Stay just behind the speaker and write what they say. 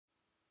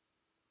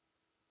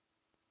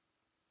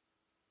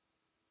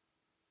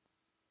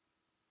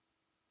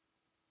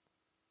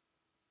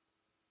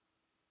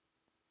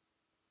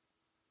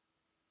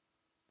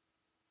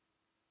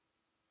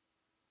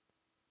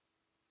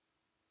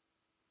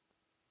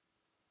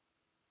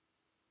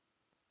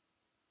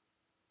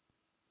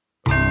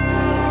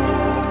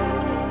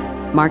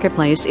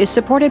Marketplace is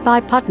supported by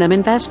Putnam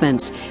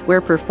Investments, where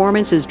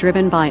performance is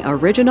driven by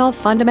original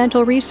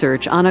fundamental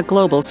research on a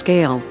global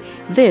scale.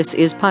 This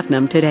is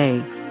Putnam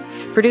Today.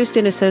 Produced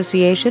in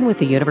association with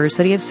the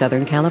University of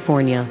Southern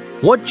California.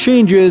 What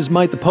changes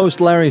might the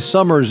post-Larry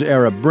Summers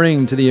era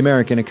bring to the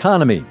American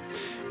economy?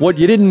 What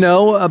you didn't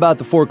know about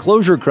the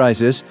foreclosure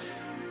crisis,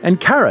 and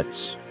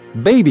carrots,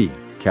 baby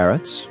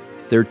carrots.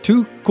 They're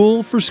too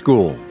cool for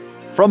school.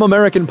 From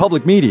American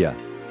Public Media,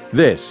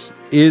 this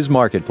is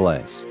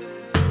Marketplace.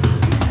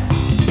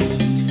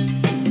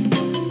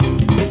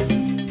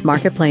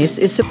 Marketplace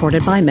is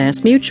supported by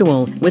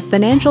MassMutual, with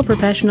financial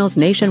professionals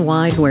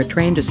nationwide who are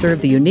trained to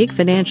serve the unique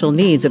financial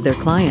needs of their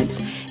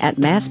clients at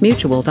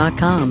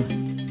massmutual.com.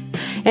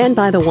 And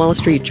by the Wall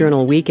Street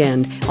Journal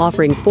Weekend,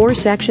 offering 4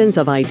 sections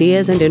of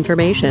ideas and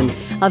information,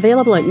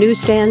 available at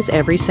newsstands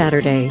every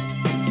Saturday.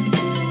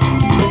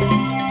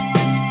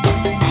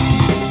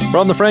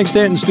 From the Frank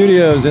Stanton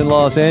Studios in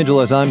Los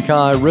Angeles, I'm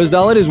Kai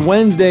Ryssdal. It is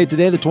Wednesday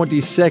today, the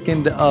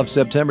 22nd of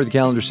September, the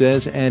calendar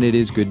says, and it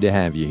is good to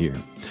have you here.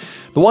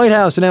 The White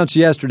House announced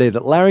yesterday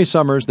that Larry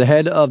Summers, the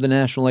head of the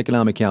National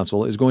Economic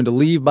Council, is going to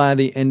leave by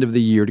the end of the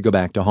year to go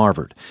back to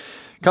Harvard.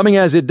 Coming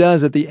as it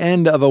does at the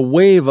end of a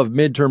wave of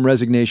midterm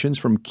resignations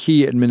from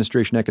key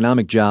administration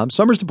economic jobs,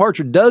 Summers'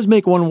 departure does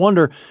make one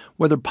wonder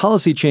whether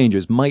policy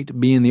changes might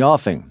be in the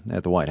offing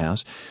at the White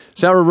House.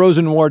 Sarah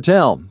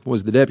Rosen-Wartell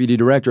was the deputy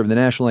director of the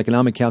National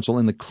Economic Council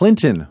in the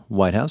Clinton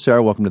White House.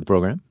 Sarah, welcome to the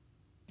program.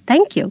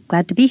 Thank you.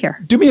 Glad to be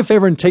here. Do me a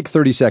favor and take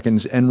 30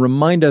 seconds and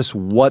remind us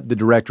what the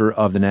director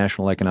of the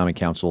National Economic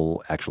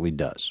Council actually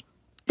does.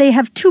 They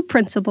have 2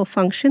 principal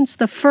functions.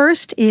 The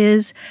first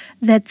is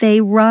that they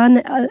run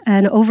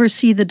and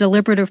oversee the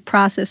deliberative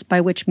process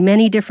by which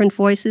many different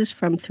voices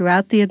from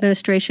throughout the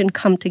administration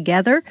come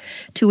together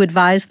to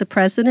advise the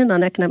president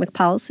on economic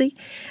policy.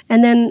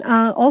 And then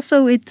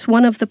also it's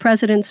one of the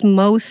president's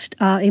most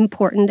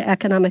important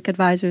economic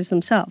advisors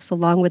themselves,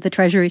 along with the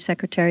Treasury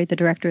Secretary, the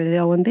director of the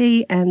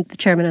OMB, and the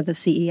chairman of the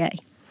CEA.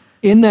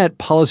 In that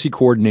policy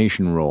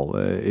coordination role,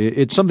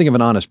 it's something of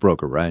an honest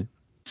broker, right?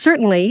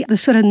 Certainly, the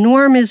sort of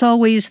norm is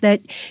always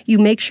that you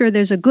make sure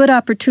there's a good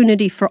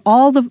opportunity for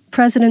all the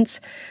president's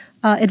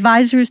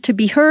advisors to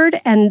be heard,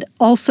 and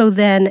also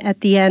then at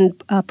the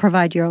end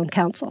provide your own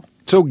counsel.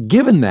 So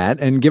given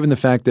that, and given the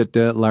fact that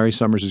Larry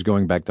Summers is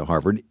going back to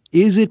Harvard,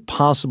 is it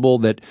possible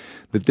that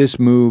this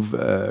move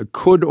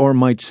could or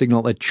might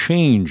signal a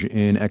change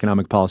in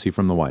economic policy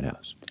from the White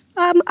House?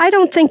 I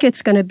don't think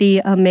it's going to be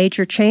a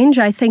major change.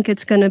 I think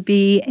it's going to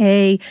be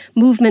a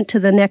movement to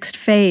the next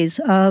phase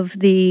of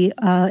the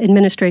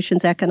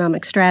administration's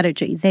economic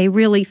strategy. They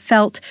really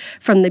felt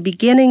from the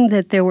beginning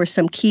that there were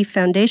some key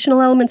foundational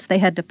elements they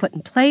had to put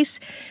in place: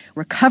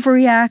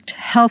 Recovery Act,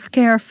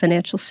 healthcare,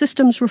 financial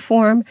systems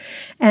reform,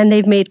 and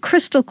they've made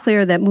crystal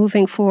clear that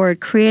moving forward,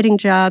 creating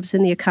jobs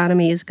in the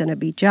economy is going to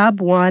be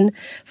job one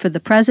for the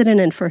president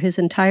and for his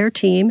entire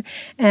team,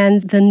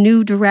 and the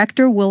new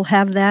director will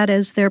have that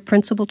as their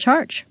principal charge.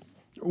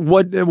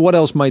 What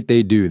else might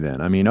they do then?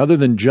 I mean, other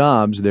than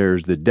jobs,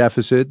 there's the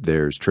deficit,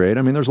 there's trade.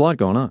 I mean, there's a lot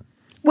going on.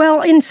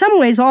 Well, in some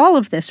ways, all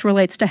of this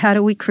relates to how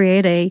do we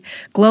create a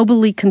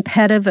globally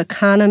competitive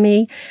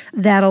economy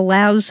that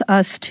allows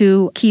us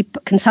to keep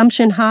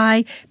consumption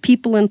high,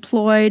 people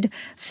employed,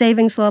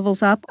 savings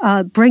levels up,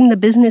 bring the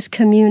business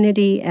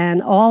community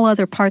and all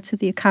other parts of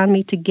the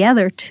economy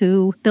together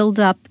to build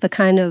up the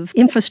kind of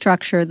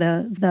infrastructure,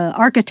 the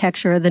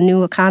architecture of the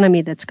new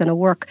economy that's going to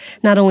work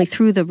not only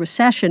through the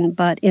recession,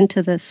 but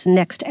into this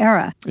next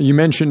era. You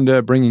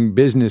mentioned bringing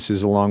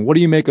businesses along. What do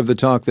you make of the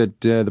talk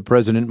that the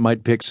president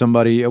might pick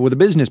somebody with a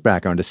business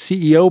background, a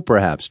CEO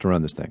perhaps, to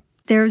run this thing?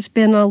 There's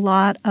been a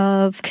lot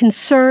of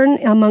concern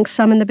among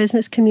some in the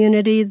business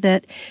community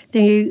that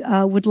they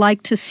would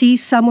like to see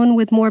someone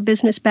with more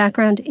business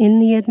background in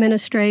the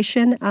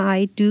administration.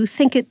 I do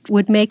think it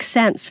would make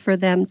sense for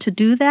them to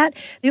do that.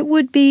 It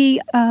would be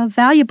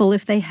valuable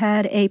if they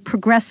had a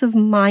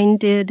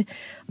progressive-minded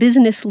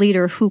business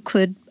leader who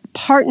could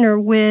partner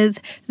with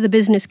the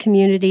business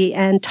community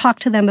and talk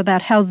to them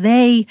about how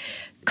they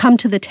come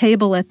to the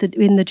table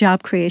in the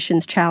job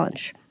creations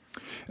challenge.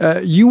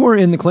 You were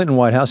in the Clinton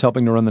White House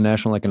helping to run the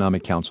National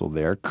Economic Council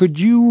there. Could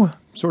you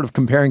sort of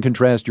compare and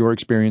contrast your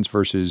experience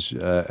versus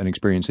an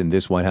experience in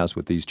this White House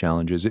with these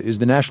challenges? Is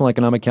the National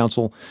Economic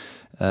Council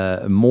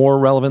more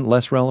relevant,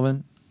 less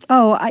relevant?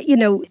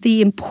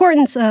 The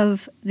importance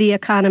of the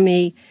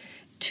economy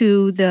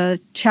to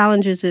the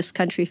challenges this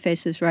country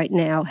faces right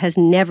now has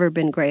never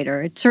been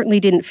greater. It certainly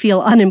didn't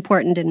feel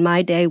unimportant in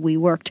my day. We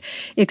worked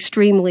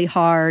extremely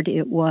hard.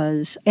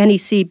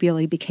 NEC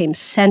really became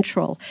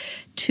central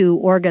to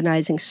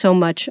organizing so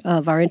much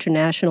of our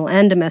international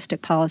and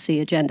domestic policy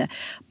agenda.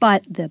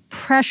 But the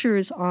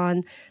pressures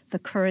on the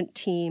current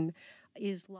team is